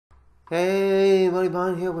Hey, Buddy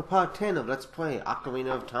Bond here with part 10 of Let's Play Ocarina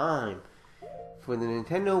of Time for the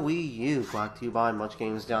Nintendo Wii U, brought to you by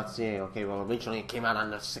MuchGames.ca. Okay, well, originally it came out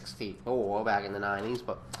on the 64 back in the 90s,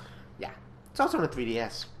 but yeah, it's also on the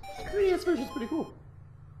 3DS. The 3DS version is pretty cool.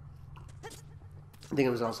 I think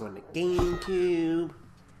it was also on the GameCube,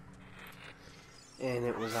 and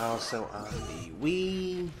it was also on the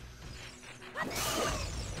Wii.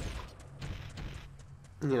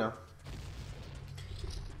 You know.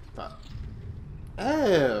 But,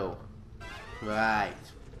 oh, right,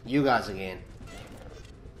 you guys again,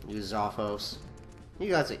 you Zophos, you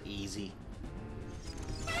guys are easy.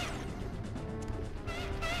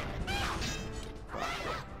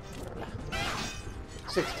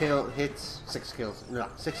 Six hits,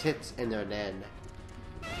 and they're dead.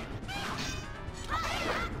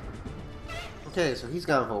 Okay, so he's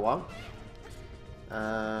gone for a while.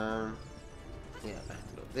 Yeah, I have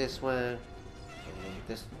to go this way.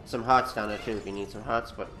 There's some hearts down there too if you need some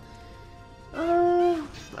hearts, but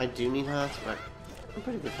I do need hearts, but I'm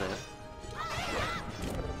pretty good for that.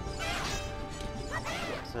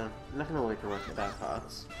 So I'm not gonna worry too much about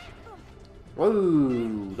hearts.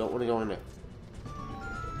 Whoa! Don't want to go in there.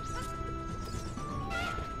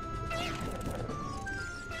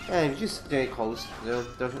 Yeah, you just stay close. They'll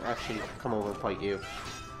actually come over and fight you.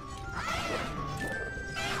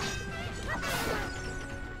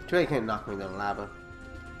 Too bad you can't knock me in the lava.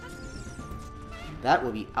 That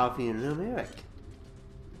would be alphanumeric.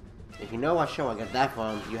 If you know what show I got that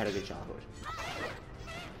from, you had a good childhood.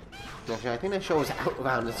 Actually, I think that show was out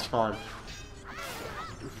around this time.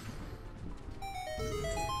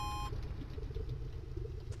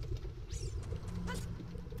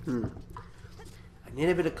 I need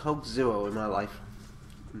a bit of Coke Zero in my life.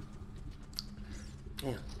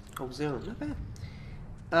 Yeah, Coke Zero, not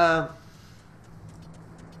bad.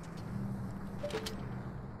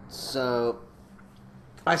 So,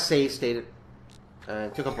 I stated,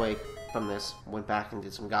 took a break from this, went back and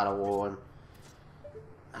did some God of War, and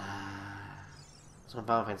some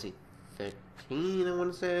Final Fantasy 13, I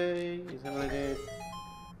want to say. Is that what I did?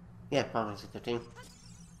 Yeah, Final Fantasy 13.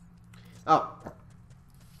 Oh,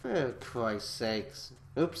 for Christ's sakes.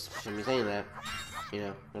 Oops, shouldn't be saying that. You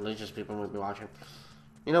know, religious people would be watching.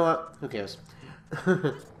 You know what? Who cares?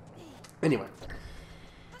 Anyway.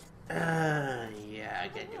 Yeah, I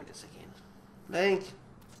gotta do this again. Link,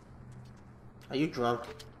 are you drunk?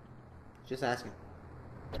 Just asking.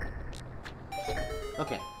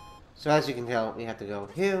 Okay, so as you can tell, we have to go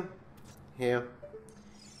here, here.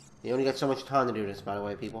 You only got so much time to do this, by the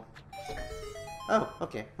way, people. Oh,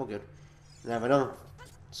 okay, we're good. Now if I don't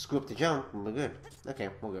screw up the jump, we're good. Okay,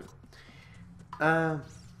 we're good.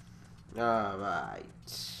 Alright.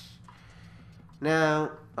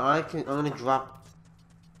 Now, I'm gonna drop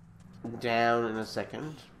down in a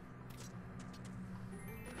second.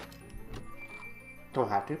 Don't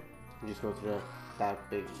have to. You just go to that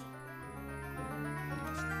big.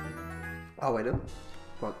 Oh wait, no.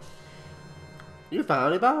 What? You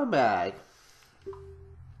found a bomb bag.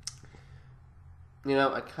 You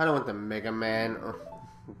know, I kind of want the Mega Man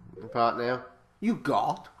part now. You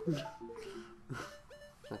got?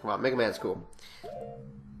 Come on, Mega Man's cool.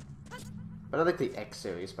 But I like the X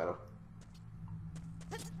series better.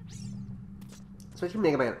 Especially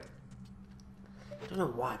Mega Man. I don't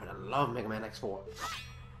know why, but I love Mega Man X4.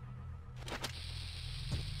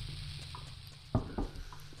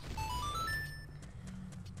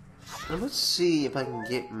 Now let's see if I can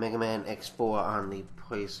get Mega Man X4 on the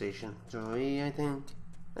PlayStation 3, I think.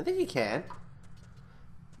 I think you can.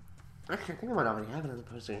 Actually, I think I might already have it on the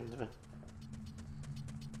PlayStation 3.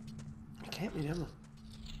 I can't remember.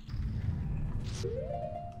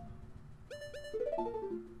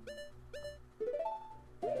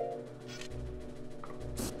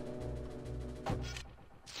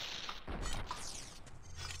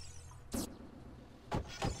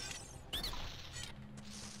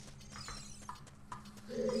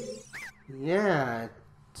 Yeah,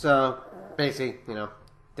 so basically, you know,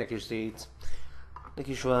 Deku seeds,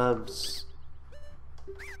 Deku shrubs.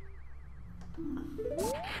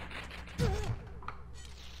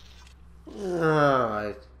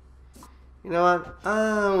 Alright. You know what?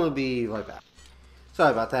 I'll be right back.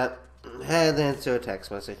 Sorry about that. Had to answer a text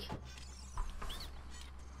message.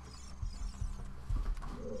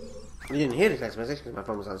 You didn't hear the text message because my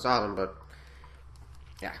phone was on silent, but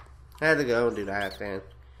yeah, I had to go and do that and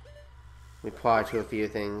reply to a few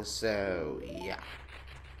things, so yeah.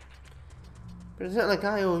 But it's not like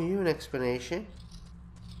I owe you an explanation.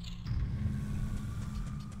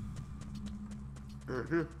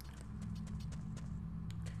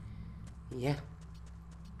 Yeah.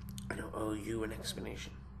 I don't owe you an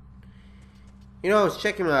explanation. You know, I was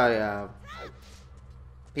checking my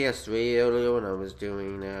PS3 earlier when I was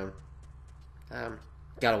doing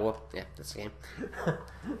God of War. Yeah, that's the game.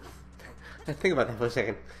 I think about that for a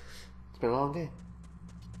second. It's been a long day.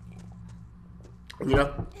 You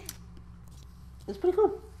know, it's pretty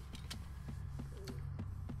cool.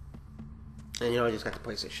 And you know, I just got the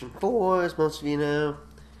PlayStation 4, as most of you know.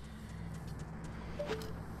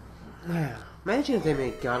 Imagine if they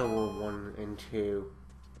made God of War 1 and 2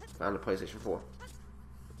 on the PlayStation 4.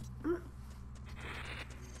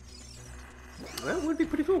 Well, it would be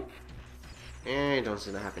pretty cool. I don't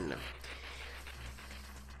see that happening now.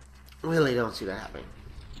 Really don't see that happening.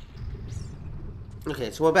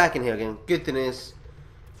 Okay, so we're back in here again. Good thing is,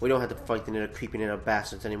 we don't have to fight the little creeping little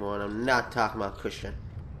bastards anymore, and I'm not talking about Christian.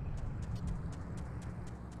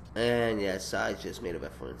 And yes, I just made a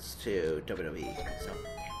reference to WWE, so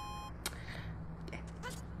yeah.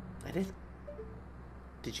 I did.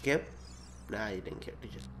 Did you care? Nah, you didn't care,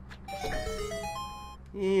 did you?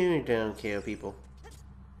 You don't care, people.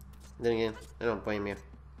 Then again, I don't blame you.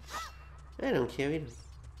 I don't care either.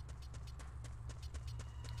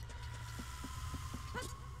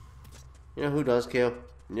 You know who does care?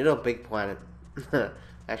 Little Big Planet.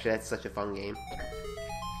 Actually, that's such a fun game.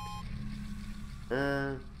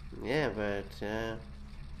 Yeah, but,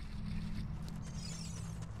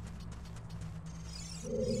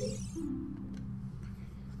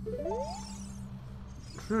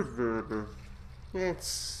 let's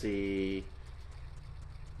see.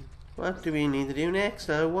 What do we need to do next,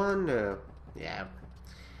 I wonder? Yeah.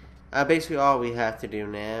 Basically all we have to do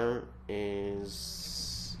now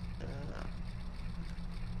is...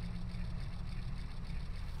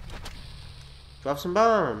 drop some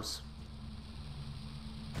bombs.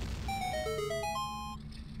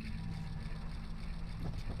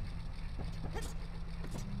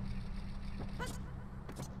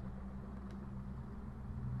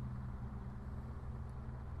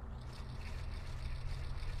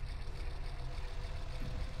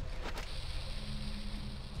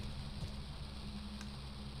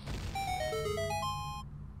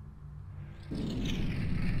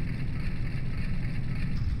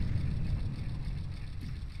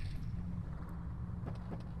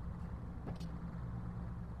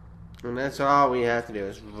 And that's all we have to do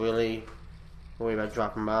is really worry about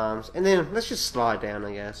dropping bombs. And then let's just slide down,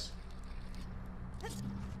 I guess.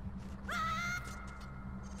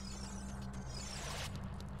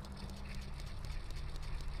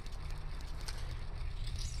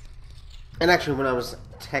 And actually, when I was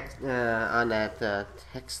on that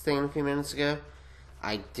text thing a few minutes ago,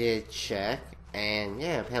 I did check. And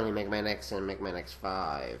yeah, apparently Mega Man X and Mega Man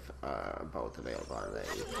X5 are both available on the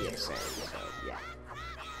PSN. So yeah.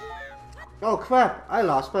 Oh crap, I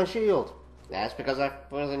lost my shield. That's because I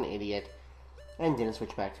was an idiot and didn't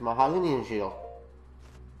switch back to my Hylian shield.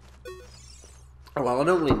 Well, I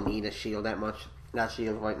don't really need a shield that much, that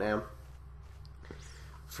shield right now.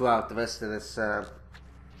 Throughout the rest of this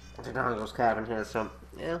Tatango's cabin here, so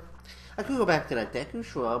yeah. I could go back to that Deku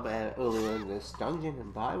shrub earlier in this dungeon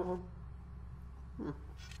and buy one.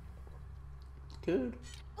 Could.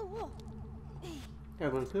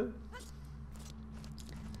 Everyone could.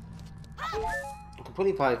 I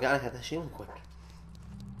completely forgot I had that shield equipped.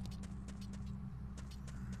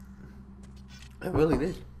 I really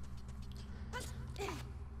did.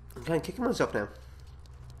 I'm kind of kicking myself now.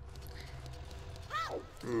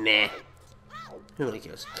 Nah. Who really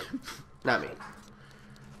cares? Not me.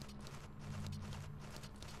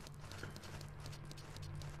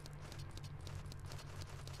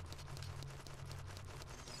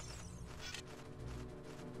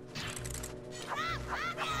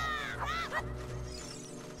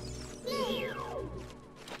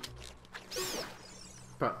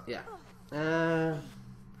 But, yeah.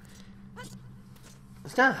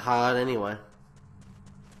 It's not hard anyway.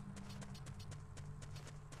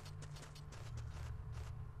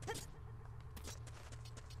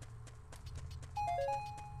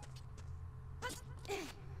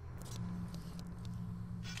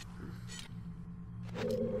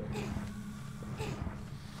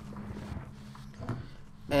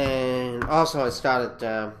 And also I started,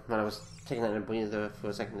 when I was taking that in a breather for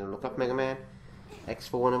a second to look up Mega Man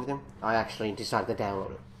X4 and everything, I actually decided to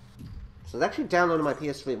download it. So it's actually downloading my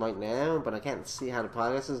PS3 right now, but I can't see how the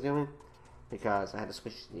progress is doing because I had to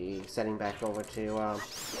switch the setting back over to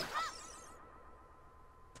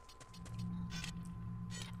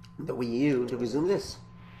the Wii U to resume this.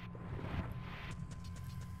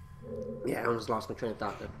 Yeah, I almost lost my train of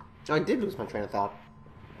thought there. I did lose my train of thought.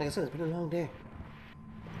 Like I said, it's been a long day.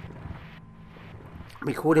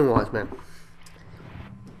 Recording wise, man.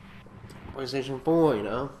 PlayStation 4, you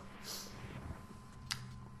know.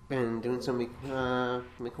 been doing some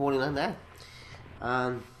recording on that.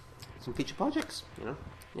 Some future projects, you know.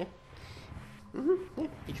 Yeah. Yeah,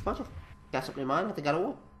 future project. Got something in mind? I think I got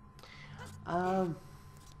all.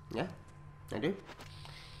 Yeah, I do.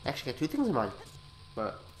 Actually, got two things in mind,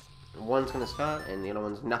 but one's gonna start and the other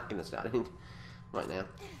one's not gonna start right now.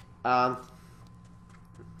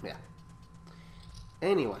 Yeah.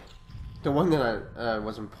 Anyway, the one that I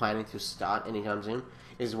wasn't planning to start anytime soon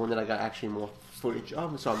is the one that I got actually more footage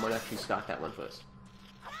of, so I might actually start that one first.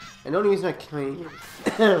 And the only reason I came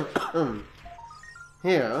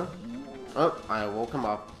here, oh, I woke him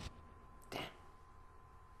up. Damn.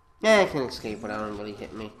 Yeah, I can escape without him really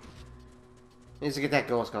hitting me. Needs to get that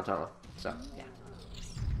ghost controller. So, yeah.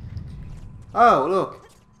 Oh, look.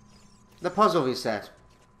 The puzzle reset.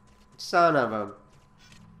 Son of a...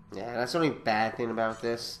 Yeah, that's the only bad thing about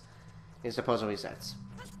this, is the puzzle resets.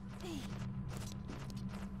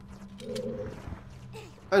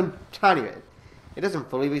 And tiny bit. It doesn't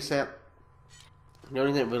fully reset. The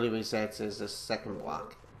only thing that really resets is the second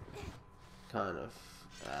block. Kind of.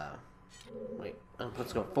 Wait,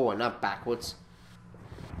 let's go forward, not backwards.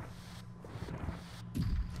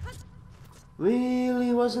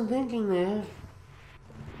 Really wasn't thinking there.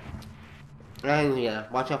 And yeah,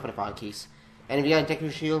 watch out for the fire keys. And if you got a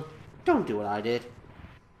Deku shield, don't do what I did.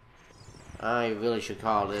 I really should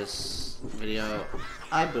call this video,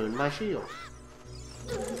 I burned my shield.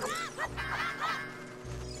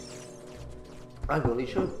 I really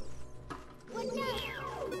should.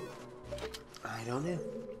 I don't know,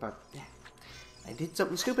 but yeah, I did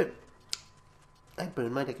something stupid. I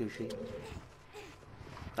burned my Deku shield.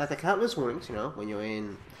 After countless warnings, you know, when you're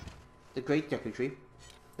in the Great Deku Tree,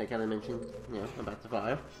 like I mentioned, you know, about the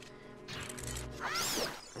fire.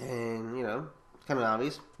 And, you know, it's kind of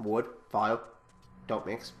obvious. Wood, fire, don't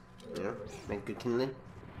mix. You know, make good kindling.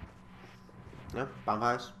 You know,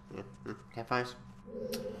 bonfires, campfires.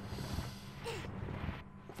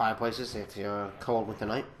 Fireplaces if you're cold with the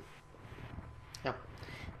night. Yeah,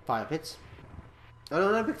 fire pits. I'm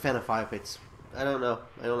not a big fan of fire pits. I don't know.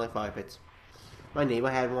 I don't like fire pits. My neighbor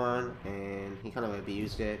had one, and he kind of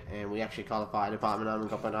abused it, and we actually called the fire department on him a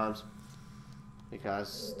couple of times.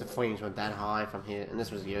 Because the flames went that high from here, and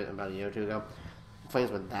this was about a year or two ago. The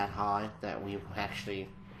flames went that high that we were actually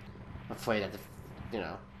afraid that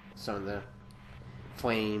some of the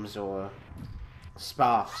flames or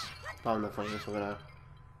sparks from the flames were gonna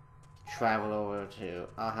travel over to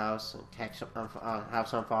our house and catch our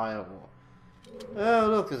house on fire. Or, oh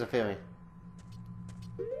look, there's a fairy.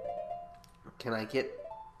 Can I get?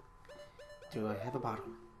 Do I have a bottle?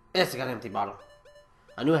 Yes, I got an empty bottle.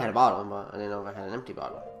 I knew I had a bottle, but I didn't know if I had an empty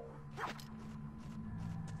bottle.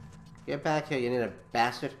 Get back here, you need a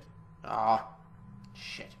bastard. Aw, oh,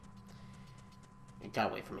 shit. You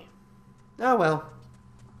got away from me. Oh well.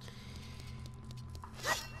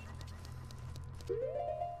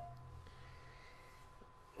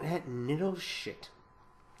 That little shit.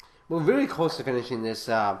 We're very close to finishing this,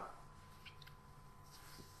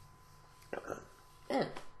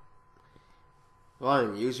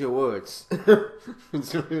 Ryan, use your words.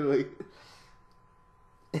 It's really...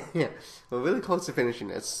 yeah, we're really close to finishing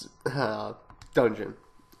this dungeon.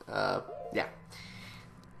 Yeah.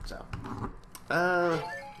 So, I'm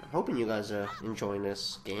hoping you guys are enjoying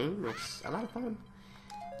this game. It's a lot of fun.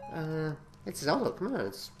 It's Zelda, come on,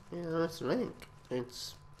 it's Link.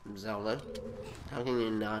 It's Zelda. How can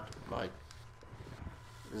you not like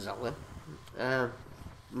Zelda?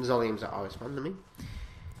 Zelda games are always fun to me.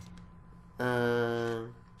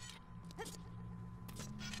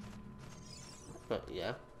 But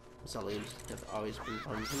yeah, Zelda games have always been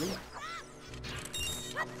fun to me.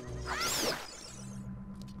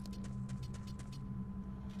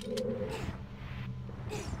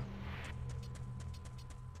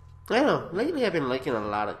 I don't know, lately I've been liking a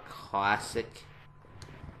lot of classic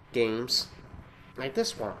games, like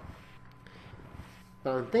this one.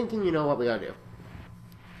 But I'm thinking, you know what we gotta do?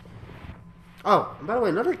 Oh, and by the way,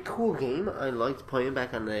 another cool game I liked playing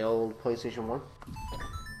back on the old PlayStation 1.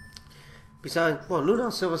 Besides, well,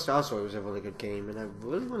 Lunar Silver Star Story was a really good game, and I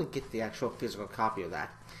really want to get the actual physical copy of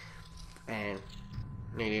that. And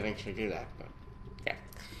maybe eventually do that, but yeah.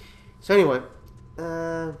 So anyway,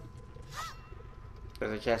 there's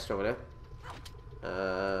a chest over there.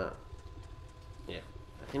 Yeah,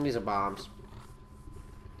 I think these are bombs.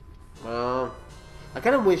 I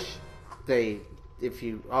kind of wish if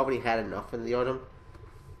you already had enough in the item,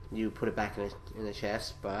 you put it back in the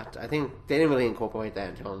chest, but I think they didn't really incorporate that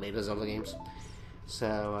until later Zelda games.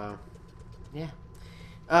 So, yeah.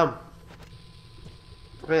 But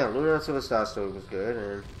yeah, Lunar Silver Star Story was good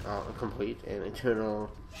and complete, and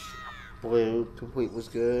Eternal Blue Complete was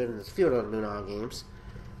good, and there's a few other Lunar games.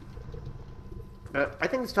 I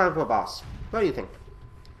think it's time for a boss. What do you think?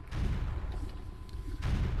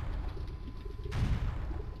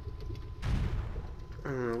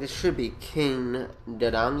 This should be King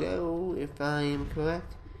Dodongo, if I am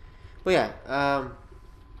correct. But yeah,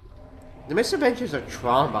 The Misadventures of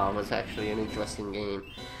Trombone was actually an interesting game.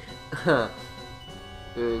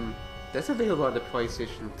 And that's available on the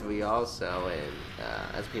PlayStation 3 also, and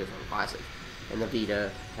as PS1 Classic. And the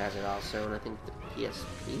Vita has it also, and I think the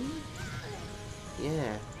PSP?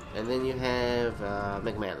 Yeah. And then you have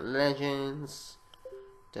Mega Man Legends.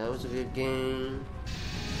 That was a good game.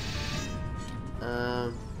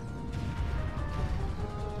 I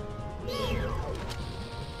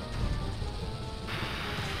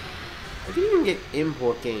can even get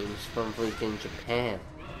import games from freaking Japan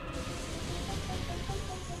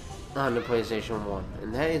on the PlayStation 1,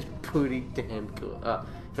 and that is pretty damn cool.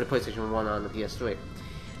 For the PlayStation 1 on the PS3.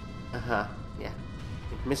 Yeah.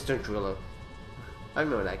 Mr. Driller. I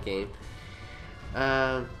remember that game.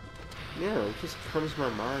 Yeah, it just comes to my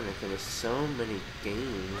mind that there were so many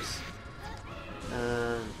games.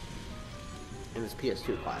 And it's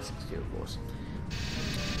PS2 classics too, of course.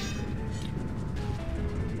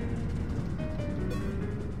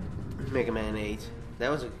 Mega Man 8. That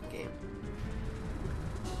was a good game.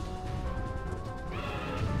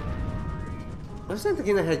 Was that the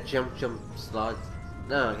game that had jump, slide?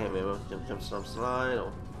 No, I can't remember. Jump, slide,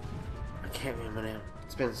 or... I can't remember now.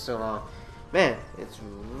 It's been so long. Man, it's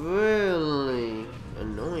really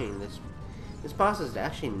annoying. This boss is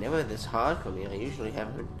actually never this hard for me. I usually have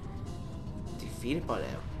him defeated by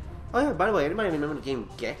now. Oh yeah, by the way, anybody remember the game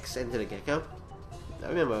Gex Enter the Gecko? I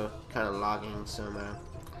remember kind of logging some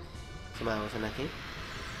hours in that game.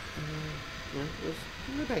 Yeah, it was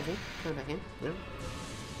not a bad game. Kind of bad game. Yeah.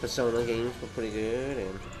 Persona games were pretty good,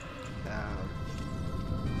 and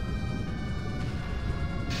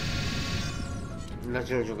not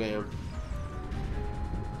usual game.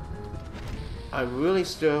 I really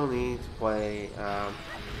still need to play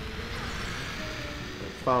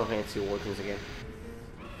Final Fantasy Origins again.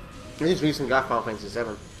 I just recently got Final Fantasy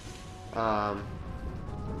 7.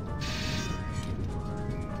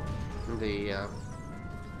 The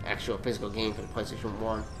actual physical game for the PlayStation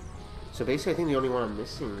 1. So basically I think the only one I'm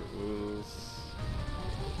missing is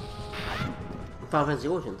Final Fantasy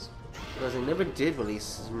Origins. Because they never did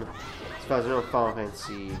release, as far as I know, Final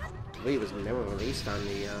Fantasy 3 was never released on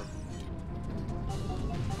the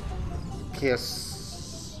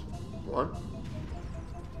PS1.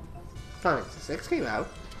 Final Fantasy 6 came out.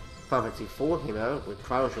 Final Fantasy 4 came out with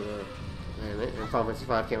Chrono Trigger in it, and Final Fantasy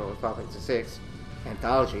 5 came out with Final Fantasy 6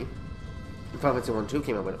 Anthology. And Final Fantasy 1 2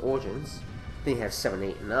 came out with Origins. Then you have 7,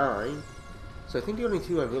 8, and 9. So I think the only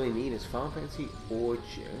two I really need is Final Fantasy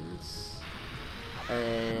Origins,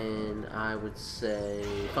 and I would say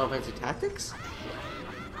Final Fantasy Tactics.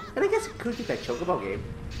 And I guess it could get that Chocobo game.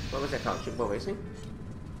 What was that called? Chocobo Racing?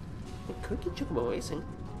 It could get Chocobo Racing.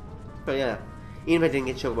 But yeah, even if I didn't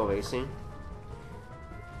get Chocobo Racing,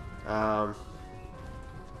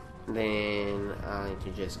 then I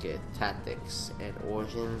could just get Tactics and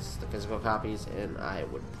Origins, the physical copies, and I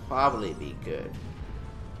would probably be good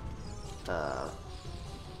at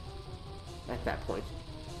that point.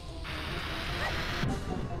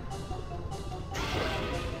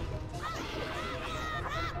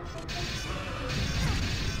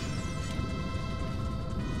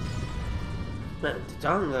 Man,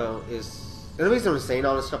 Dodongo is... And the reason I'm saying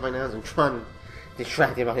all this stuff right now is I'm trying to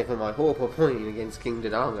distract everybody from my horrible point against King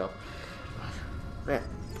Dodongo. Man,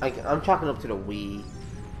 I'm chalking up to the Wii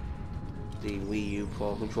U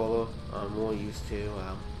Pro controller. I'm more used to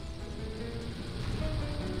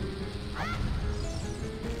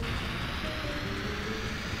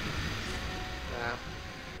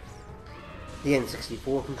the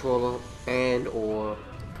N64 controller and or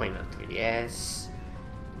playing on 3DS.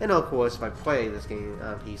 And of course, if I play this game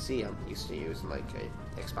on PC, I'm used to using like a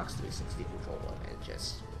Xbox 360 controller and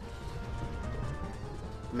just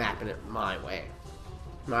mapping it my way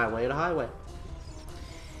or the highway.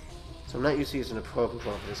 So I'm not used to using a Pro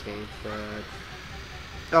controller for this game, but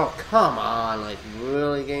oh come on, like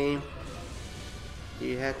really, game? Do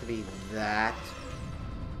you have to be that,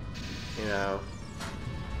 you know,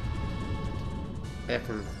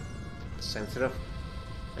 effing sensitive?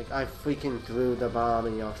 Like, I freaking threw the bomb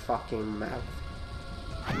in your fucking mouth.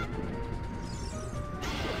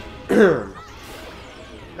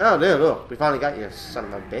 Oh, dude, look. We finally got you, son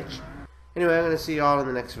of a bitch. Anyway, I'm gonna see y'all in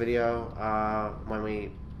the next video, when we,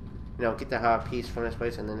 you know, get the hard piece from this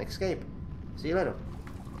place and then escape. See you later.